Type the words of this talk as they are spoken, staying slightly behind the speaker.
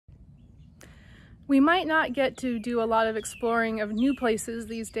We might not get to do a lot of exploring of new places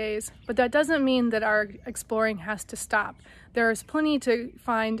these days, but that doesn't mean that our exploring has to stop. There's plenty to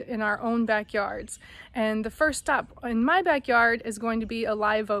find in our own backyards. And the first stop in my backyard is going to be a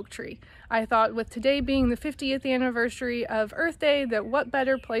live oak tree. I thought with today being the 50th anniversary of Earth Day, that what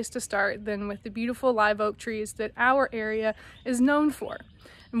better place to start than with the beautiful live oak trees that our area is known for.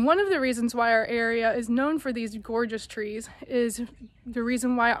 And one of the reasons why our area is known for these gorgeous trees is the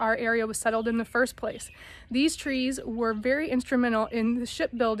reason why our area was settled in the first place. These trees were very instrumental in the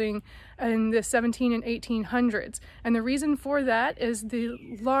shipbuilding in the 17 and 1800s. And the reason for that is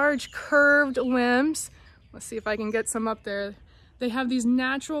the large curved limbs. Let's see if I can get some up there. They have these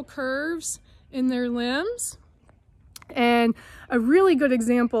natural curves in their limbs. And a really good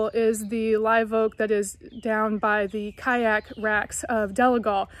example is the live oak that is down by the kayak racks of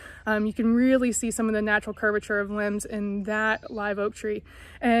Delagal. You can really see some of the natural curvature of limbs in that live oak tree.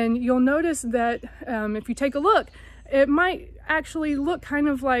 And you'll notice that if you take a look, it might actually look kind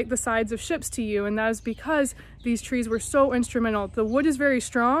of like the sides of ships to you, and that is because these trees were so instrumental. The wood is very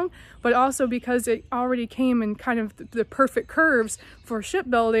strong, but also because it already came in kind of the perfect curves for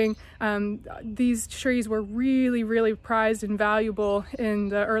shipbuilding, these trees were really, really prized and valuable in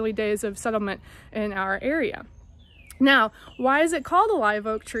the early days of settlement in our area. Now, why is it called a live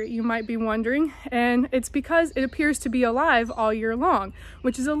oak tree, you might be wondering, and it's because it appears to be alive all year long,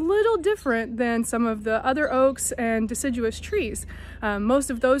 which is a little different than some of the other oaks and deciduous trees. Most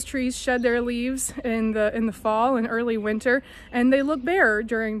of those trees shed their leaves in the fall and early winter, and they look bare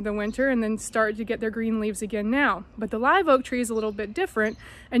during the winter and then start to get their green leaves again now. But the live oak tree is a little bit different,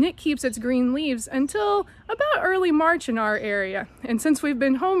 and it keeps its green leaves until about early March in our area. And since we've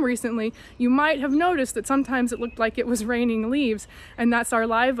been home recently, you might have noticed that sometimes it looked like it was raining leaves, and that's our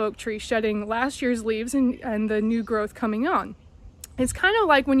live oak tree shedding last year's leaves and the new growth coming on. It's kind of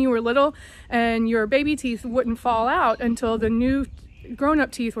like when you were little and your baby teeth wouldn't fall out until the new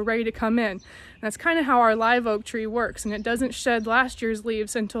grown-up teeth were ready to come in. And that's kind of how our live oak tree works, and it doesn't shed last year's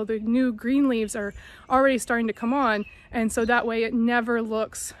leaves until the new green leaves are already starting to come on, and so that way it never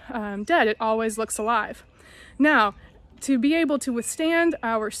looks dead. It always looks alive. Now, to be able to withstand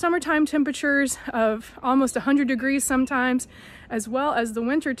our summertime temperatures of almost 100 degrees sometimes, as well as the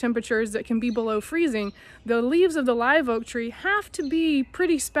winter temperatures that can be below freezing, the leaves of the live oak tree have to be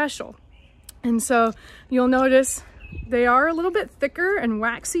pretty special. And so you'll notice they are a little bit thicker and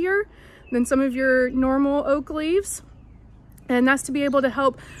waxier than some of your normal oak leaves. And that's to be able to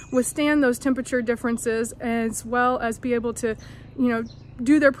help withstand those temperature differences, as well as be able to,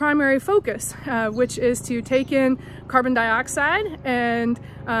 do their primary focus, which is to take in carbon dioxide and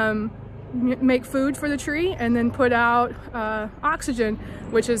make food for the tree, and then put out oxygen,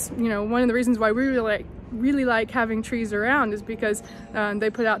 which is, one of the reasons why we really like having trees around, is because they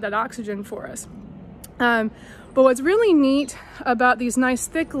put out that oxygen for us. But what's really neat about these nice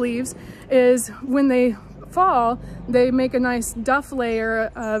thick leaves is when they fall, they make a nice duff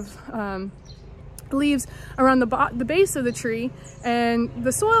layer of leaves around the base of the tree, and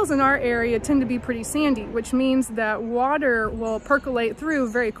the soils in our area tend to be pretty sandy, which means that water will percolate through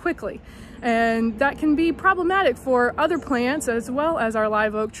very quickly, and that can be problematic for other plants as well as our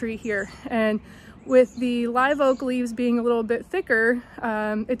live oak tree here. And with the live oak leaves being a little bit thicker,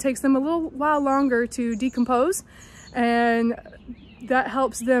 it takes them a little while longer to decompose, and that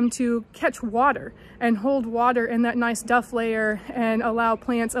helps them to catch water and hold water in that nice duff layer and allow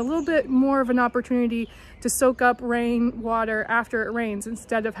plants a little bit more of an opportunity to soak up rain water after it rains,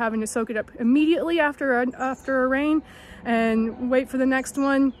 instead of having to soak it up immediately after a rain and wait for the next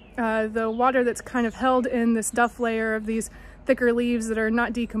one. The water that's kind of held in this duff layer of these thicker leaves that are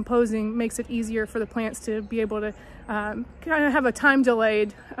not decomposing makes it easier for the plants to be able to kind of have a time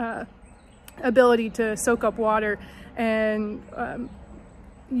delayed ability to soak up water and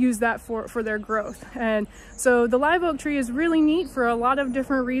use that for their growth. And so the live oak tree is really neat for a lot of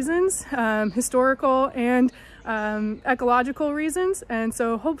different reasons, historical and ecological reasons. And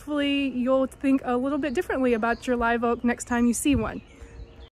so hopefully you'll think a little bit differently about your live oak next time you see one.